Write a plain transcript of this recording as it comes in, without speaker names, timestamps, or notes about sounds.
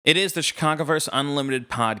It is the Chicagoverse Unlimited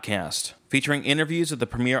podcast, featuring interviews with the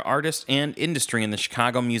premier artists and industry in the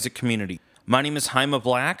Chicago music community. My name is Jaime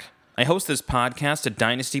Black. I host this podcast at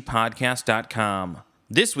DynastyPodcast.com.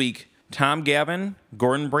 This week, Tom Gavin,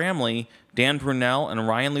 Gordon Bramli, Dan Brunelle, and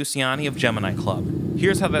Ryan Luciani of Gemini Club.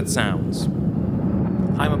 Here's how that sounds.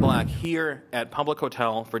 Jaime Black here at Public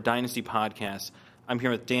Hotel for Dynasty Podcasts. I'm here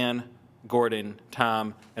with Dan, Gordon,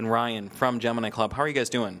 Tom, and Ryan from Gemini Club. How are you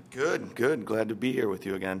guys doing? Good. Glad to be here with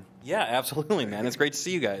you again. Yeah, absolutely, man. It's great to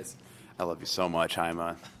see you guys. I love you so much,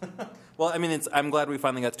 Jaime. Well, I mean, I'm glad we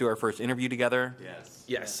finally got to do our first interview together.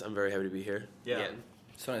 Yes, I'm very happy to be here. Yeah. Again.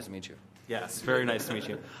 So nice to meet you. Yes, very nice to meet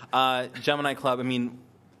you. Gemini Club, I mean,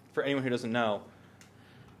 for anyone who doesn't know,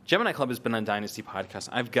 Gemini Club has been on Dynasty Podcasts,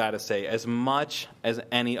 I've got to say, as much as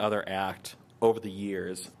any other act over the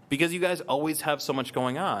years, because you guys always have so much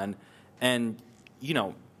going on. And, you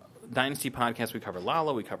know, Dynasty Podcasts, we cover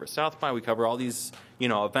Lala, we cover South by, we cover all these,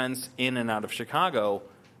 events in and out of Chicago.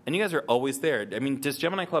 And you guys are always there. I mean, does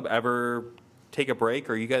Gemini Club ever take a break,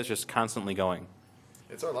 or are you guys just constantly going?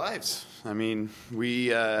 It's our lives. I mean, we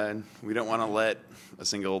don't want to let a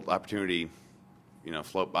single opportunity,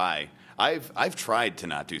 float by. I've tried to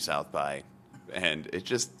not do South by, and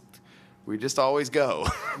we just always go.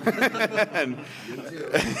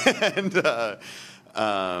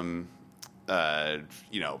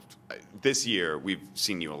 This year we've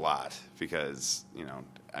seen you a lot because,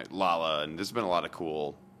 Lala, and there's been a lot of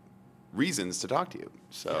cool reasons to talk to you.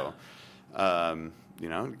 So,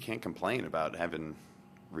 you can't complain about having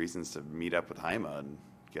reasons to meet up with Jaime and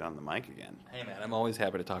get on the mic again. Hey, man, I'm always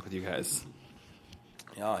happy to talk with you guys.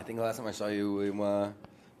 Yeah, I think the last time I saw you,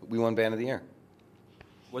 we won Band of the Year.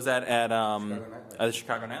 Was that at the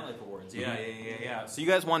Chicago Nightlife Awards? Yeah. So you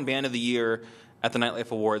guys won Band of the Year at the Nightlife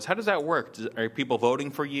Awards. How does that work? Are people voting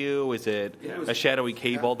for you? Is it a shadowy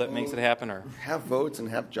cable that makes it happen? Or half votes and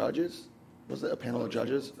half judges? Was it a panel of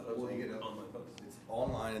judges? It's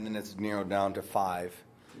online, and then it's narrowed down to 5.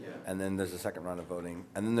 Yeah. And then there's a second round of voting,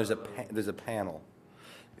 and then there's a panel.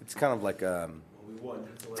 It's kind of like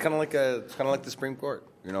it's kind of like the Supreme Court.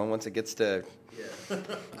 Once it gets to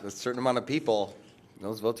a certain amount of people,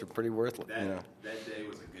 those votes are pretty worthless. That day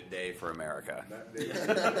was a good day for America.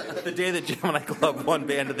 The day that Gemini Club won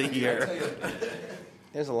Band of the Year.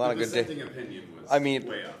 There's a lot of good days. The dissenting opinion was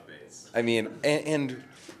way off base. I mean, and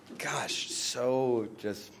gosh, so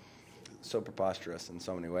preposterous in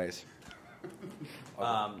so many ways.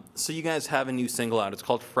 So you guys have a new single out. It's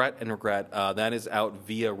called Fret and Regret. That is out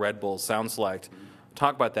via Red Bull Sound Select.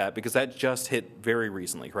 Talk about that, because that just hit very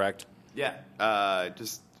recently, correct? Yeah. A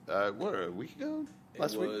week ago?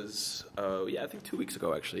 Last week? It was, I think 2 weeks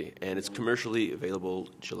ago, actually. And it's commercially available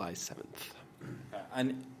July 7th.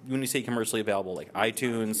 And when you say commercially available, like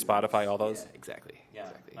iTunes, Spotify, all those? Yeah, exactly. Yeah,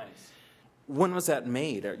 exactly. Nice. When was that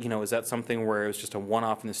made? Is that something where it was just a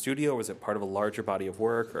one-off in the studio, or was it part of a larger body of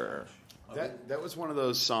work? Or That was one of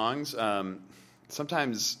those songs.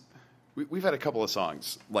 Sometimes we've had a couple of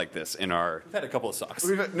songs like this in our. We've had a couple of songs.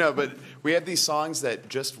 But we have these songs that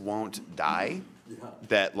just won't die. Yeah.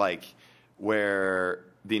 That where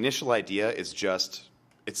the initial idea is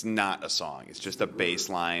it's not a song. It's just a bass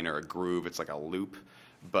line or a groove. It's like a loop,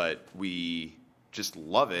 but we just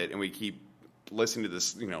love it, and we keep listening to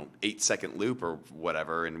this 8-second loop or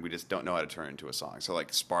whatever, and we just don't know how to turn it into a song. So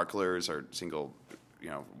like Sparklers, our single,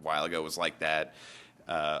 a while ago, was like that.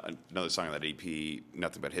 Another song on that EP,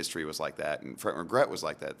 Nothing But History, was like that, and Fret and Regret was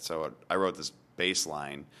like that. So I wrote this bass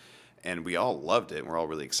line, and we all loved it, and we're all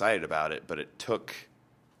really excited about it, but it took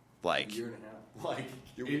a year and a half.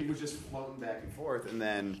 It was just floating back and forth, and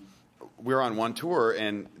then we were on one tour,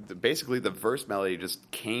 and basically the verse melody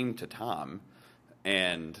just came to Tom,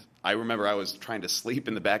 and I remember I was trying to sleep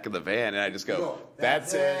in the back of the van, and I just go,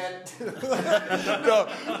 "That's it." No,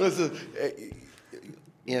 listen.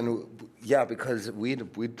 And yeah, because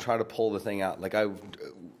we'd try to pull the thing out. Like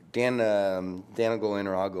Dan will go in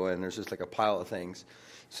or I'll go in. There's just like a pile of things.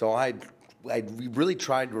 So I really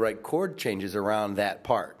tried to write chord changes around that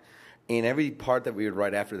part, and every part that we would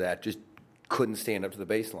write after that just couldn't stand up to the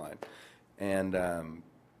bass line. And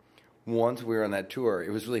once we were on that tour,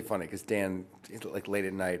 it was really funny because Dan, like late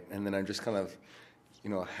at night, and then I'm just kind of,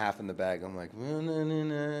 half in the bag. I'm like,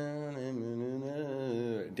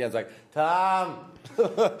 Dan's like, Tom!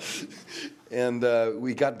 And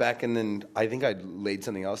we got back, and then I think I laid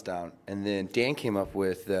something else down. And then Dan came up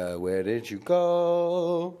with, Where Did You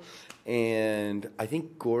Go? And I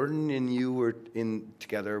think Gordon and you were in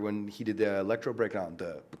together when he did the electro breakdown,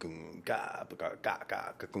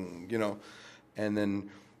 and then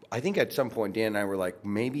I think at some point Dan and I were like,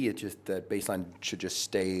 maybe it just the bass line should just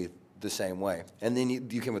stay the same way. And then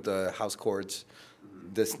you came with the house chords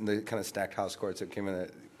the kind of stacked house chords that came in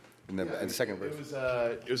the second verse.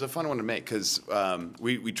 It was a fun one to make because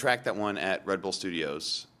we tracked that one at Red Bull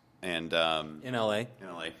Studios and in LA.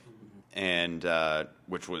 And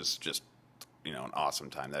which was just an awesome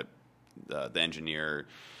time. That the engineer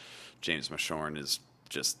James Mashorn is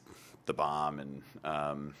just the bomb, and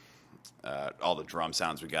all the drum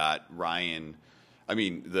sounds we got. Ryan, I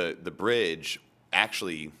mean the bridge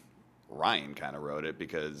actually Ryan kind of wrote it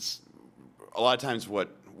because a lot of times what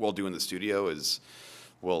we'll do in the studio is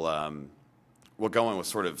we'll go in with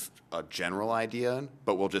sort of a general idea,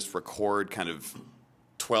 but we'll just record kind of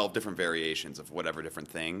 12 different variations of whatever different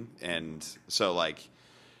thing. And so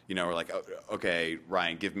we're like, okay,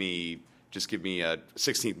 Ryan, give me a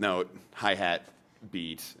 16th note hi-hat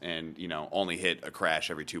beat and, only hit a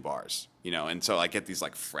crash every 2 bars, and so I get these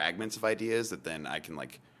like fragments of ideas that then I can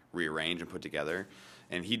like rearrange and put together.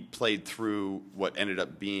 And he played through what ended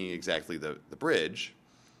up being exactly the bridge.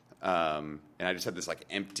 And I just had this like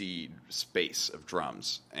empty space of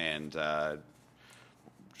drums and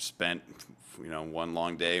spent one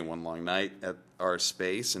long day and one long night at our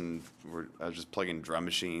space, and I was just plugging drum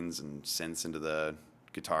machines and synths into the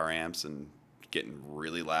guitar amps and getting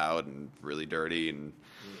really loud and really dirty and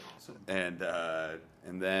awesome.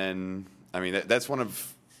 And then I mean that's one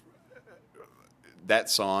of that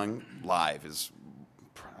song live is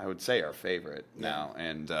I would say our favorite now,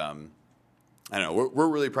 and I don't know, we're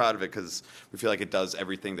really proud of it because we feel like it does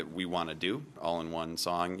everything that we want to do all in one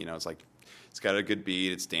song. It's like it's got a good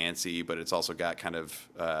beat, it's dancey, but it's also got kind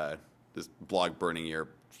of this blog burning ear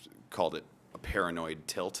called it a paranoid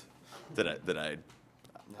tilt that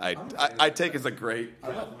I take as a great.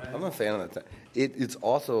 I'm a fan of that. It's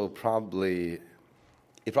also probably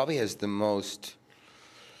has the most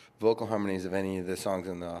vocal harmonies of any of the songs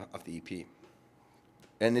off the EP,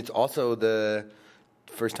 and it's also the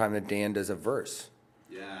first time that Dan does a verse.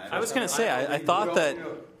 Yeah, I was going to say I thought that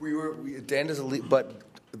Dan does a lead, but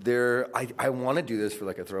I want to do this for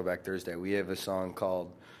like a Throwback Thursday. We have a song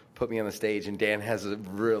called "Put Me on the Stage," and Dan has a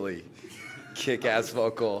really kick-ass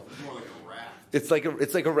vocal. It's like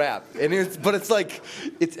a rap, and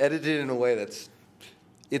it's edited in a way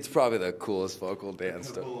it's probably the coolest vocal Dan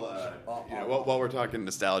stuff. While we're talking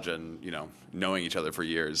nostalgia and knowing each other for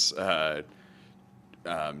years,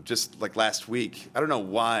 just like last week, I don't know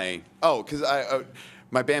why. Oh, because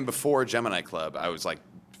my band before Gemini Club,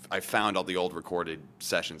 I found all the old recorded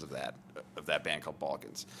sessions of that band called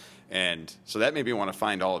Balkans. And so that made me want to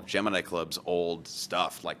find all of Gemini Club's old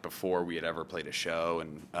stuff, like before we had ever played a show.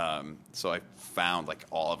 And so I found like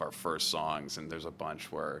all of our first songs, and there's a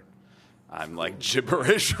bunch where I'm like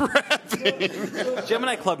gibberish rapping.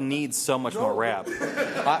 Gemini Club needs so much more rap.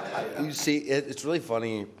 You see, it's really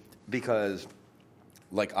funny because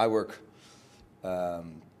like I work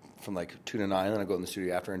from like 2 to 9, and I go in the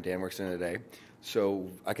studio after, and Dan works in a day. So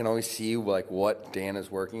I can always see like what Dan is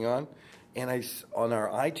working on. And on our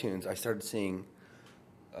iTunes, I started seeing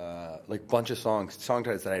like a bunch of song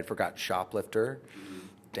titles that I had forgot. Shoplifter,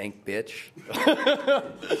 Dank Bitch.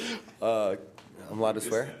 I'm allowed to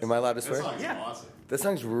swear? Am I allowed to swear? That song's awesome. That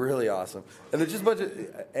song's really awesome. And there's just a bunch of...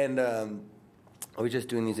 And I was just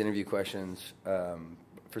doing these interview questions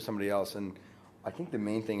for somebody else. And I think the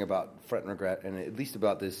main thing about Fret and Regret, and at least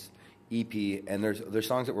about this EP, and there's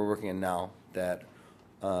songs that we're working on now that,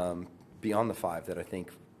 beyond the 5, that I think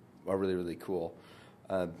are really, really cool,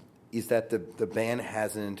 is that the band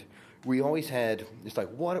hasn't... We always had... It's like,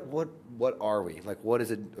 what are we? Like, what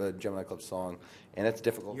is a Gemini Club song? And it's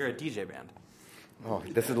difficult. You're a DJ band. Oh,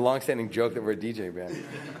 this is a long-standing joke that we're a DJ band.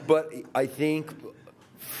 But I think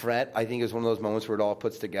Fret, is one of those moments where it all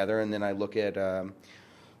puts together, and then I look at,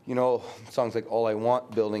 songs like All I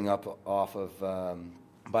Want building up off of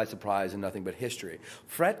By Surprise and Nothing But History.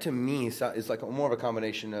 Fret, to me, is like more of a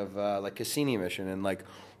combination of like Cassini Mission and like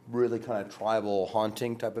really kind of tribal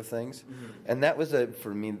haunting type of things. Mm-hmm. And that was,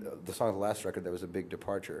 for me, the song of the last record, that was a big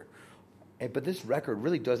departure. But this record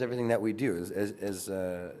really does everything that we do, as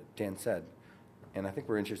Dan said. And I think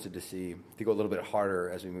we're interested to go a little bit harder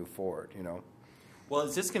as we move forward, Well,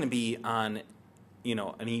 is this going to be on,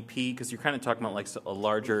 an EP? Because you're kind of talking about like a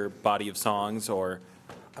larger body of songs, or...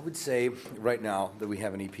 I would say right now that we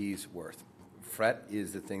have an EP's worth. Fret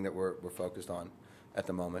is the thing that we're focused on at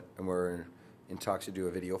the moment, and we're in talks to do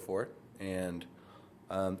a video for it. And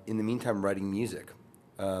in the meantime, writing music.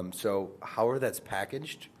 So however that's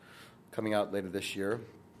packaged, coming out later this year,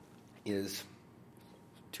 is...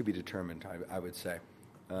 to be determined, I would say.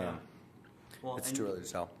 Yeah. Well, it's too early to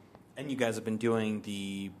tell. And you guys have been doing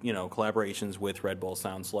the, collaborations with Red Bull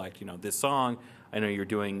Sound Select. This song, I know you're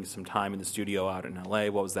doing some time in the studio out in LA.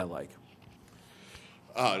 What was that like?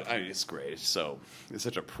 Oh, I mean, it's great. It's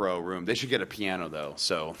such a pro room. They should get a piano though.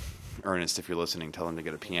 So, Ernest, if you're listening, tell them to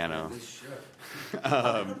get a piano.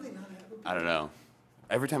 I don't know.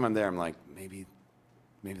 Every time I'm there, I'm like, maybe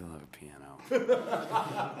they'll have a piano.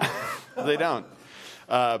 They don't.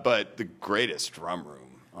 But the greatest drum room.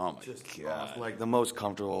 Oh my God! Like the most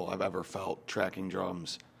comfortable I've ever felt tracking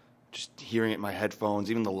drums. Just hearing it in my headphones,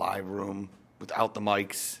 even the live room without the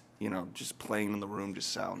mics. Just playing in the room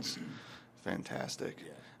just sounds fantastic.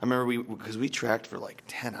 Yeah. I remember because we tracked for like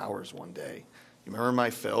 10 hours one day. You remember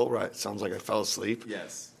my fill? Right, sounds like I fell asleep.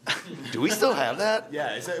 Yes. Do we still have that?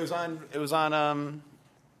 Yeah, it was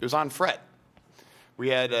on fret. We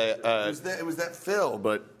had it was that fill,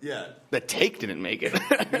 but yeah, the take didn't make it.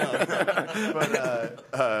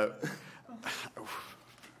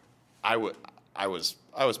 But I was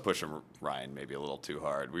pushing Ryan maybe a little too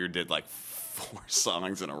hard. We did like 4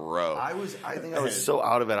 songs in a row. I think I was so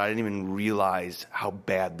out of it I didn't even realize how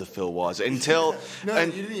bad the fill was until you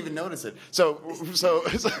didn't even notice it. So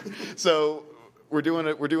we're doing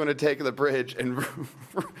a take of the bridge and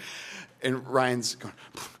Ryan's going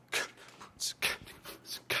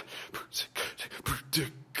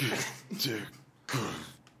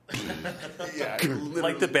yeah,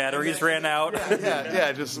 like the batteries ran out.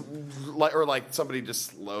 Yeah, just like somebody just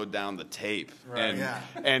slowed down the tape, right.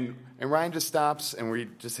 And Ryan just stops, and we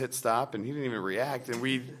just hit stop, and he didn't even react, and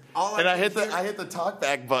I hit the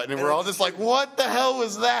talkback button, and we're all just like, what the hell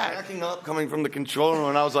was that? Backing up, coming from the control room,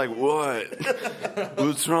 and I was like, what?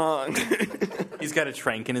 What's wrong? He's got a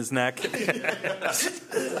trank in his neck.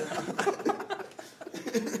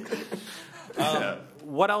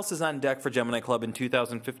 What else is on deck for Gemini Club in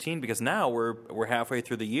 2015? Because now we're halfway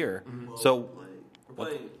through the year. Mm-hmm. So we're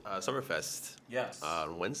playing Summerfest. Yes.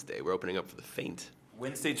 On Wednesday. We're opening up for the Faint.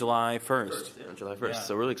 Wednesday, July 1st. On July 1st. Yeah.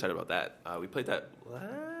 So we're really excited about that. We played that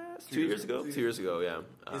two years ago. 2 years ago, yeah.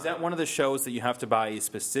 Is that one of the shows that you have to buy a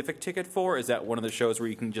specific ticket for? Or is that one of the shows where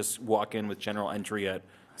you can just walk in with general entry at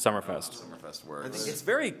Summerfest? Summerfest works. I think it's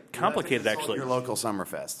very complicated, actually. Your local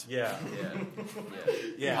Summerfest. Yeah.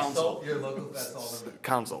 Council. Your local fest all over.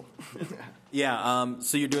 Council. Yeah.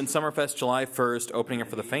 So you're doing Summerfest July 1st, opening up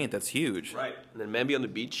for the Faint. That's huge. Right. And then Mamby on the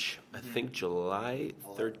Beach, I think July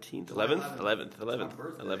 13th,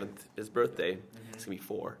 11th. His birthday. It's going to be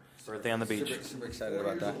 4. Birthday on the beach. Super excited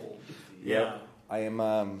about that. Yeah. I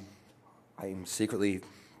am secretly,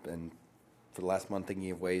 and for the last month,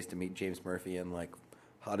 thinking of ways to meet James Murphy and like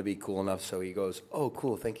how to be cool enough so he goes, oh,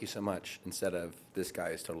 cool, thank you so much, instead of this guy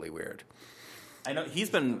is totally weird. I know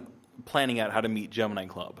he's been planning out how to meet Gemini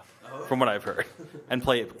Club, from what I've heard, and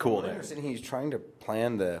play it cool there. He's trying to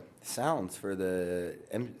plan the sounds for the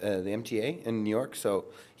MTA in New York, so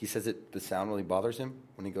he says the sound really bothers him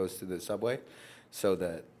when he goes through the subway, so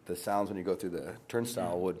that the sounds when you go through the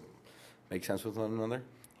turnstile would make sense with one another,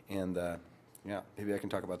 and maybe I can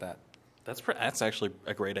talk about that. That's actually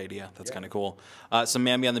a great idea. That's kind of cool. Some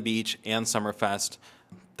Mamby on the Beach and Summerfest.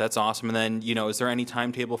 That's awesome. And then, is there any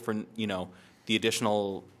timetable for, the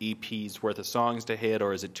additional EP's worth of songs to hit,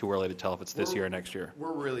 or is it too early to tell if it's this year or next year?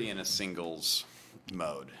 We're really in a singles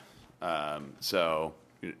mode. So,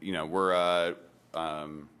 we're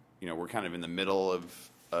kind of in the middle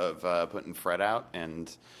of putting Fred out,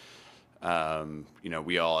 and,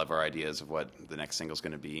 we all have our ideas of what the next single's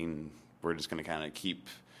going to be, and we're just going to kind of keep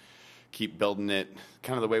building it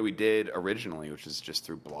kind of the way we did originally, which is just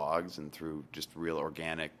through blogs and through just real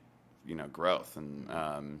organic, growth, and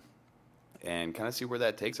kind of see where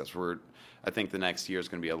that takes us. I think the next year is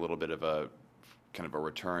going to be a little bit of a kind of a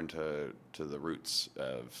return to the roots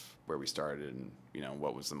of where we started and,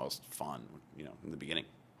 what was the most fun, in the beginning.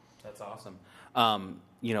 That's awesome. I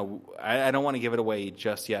don't want to give it away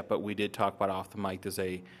just yet, but we did talk about off the mic. There's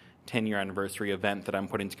a 10-year anniversary event that I'm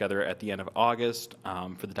putting together at the end of August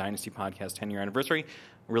for the Dynasty Podcast 10-year anniversary.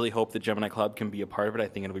 Really hope that Gemini Club can be a part of it. I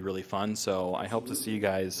think it'll be really fun. So I hope to see you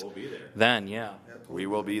guys then. Yeah, we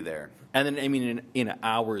will be there. And then, in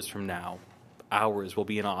hours from now, we'll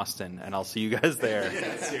be in Austin, and I'll see you guys there.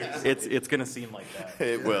 It's going to seem like that.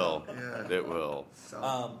 It will. Yeah. It will.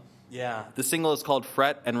 The single is called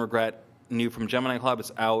Fret and Regret, new from Gemini Club.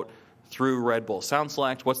 It's out through Red Bull Sound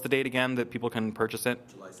Select. What's the date again that people can purchase it?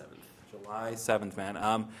 July 7th,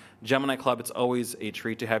 man. Gemini Club, it's always a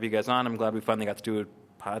treat to have you guys on. I'm glad we finally got to do a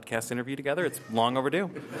podcast interview together. It's long overdue.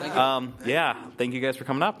 Thank you guys for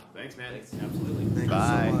coming up. Thanks, man. Thanks. Absolutely. Thank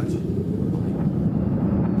Bye. you so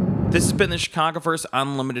much. This has been the Chicagoverse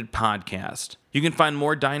Unlimited podcast. You can find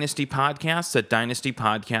more Dynasty podcasts at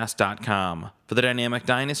dynastypodcast.com. For the Dynamic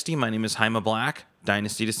Dynasty, my name is Jaime Black.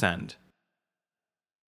 Dynasty Descend.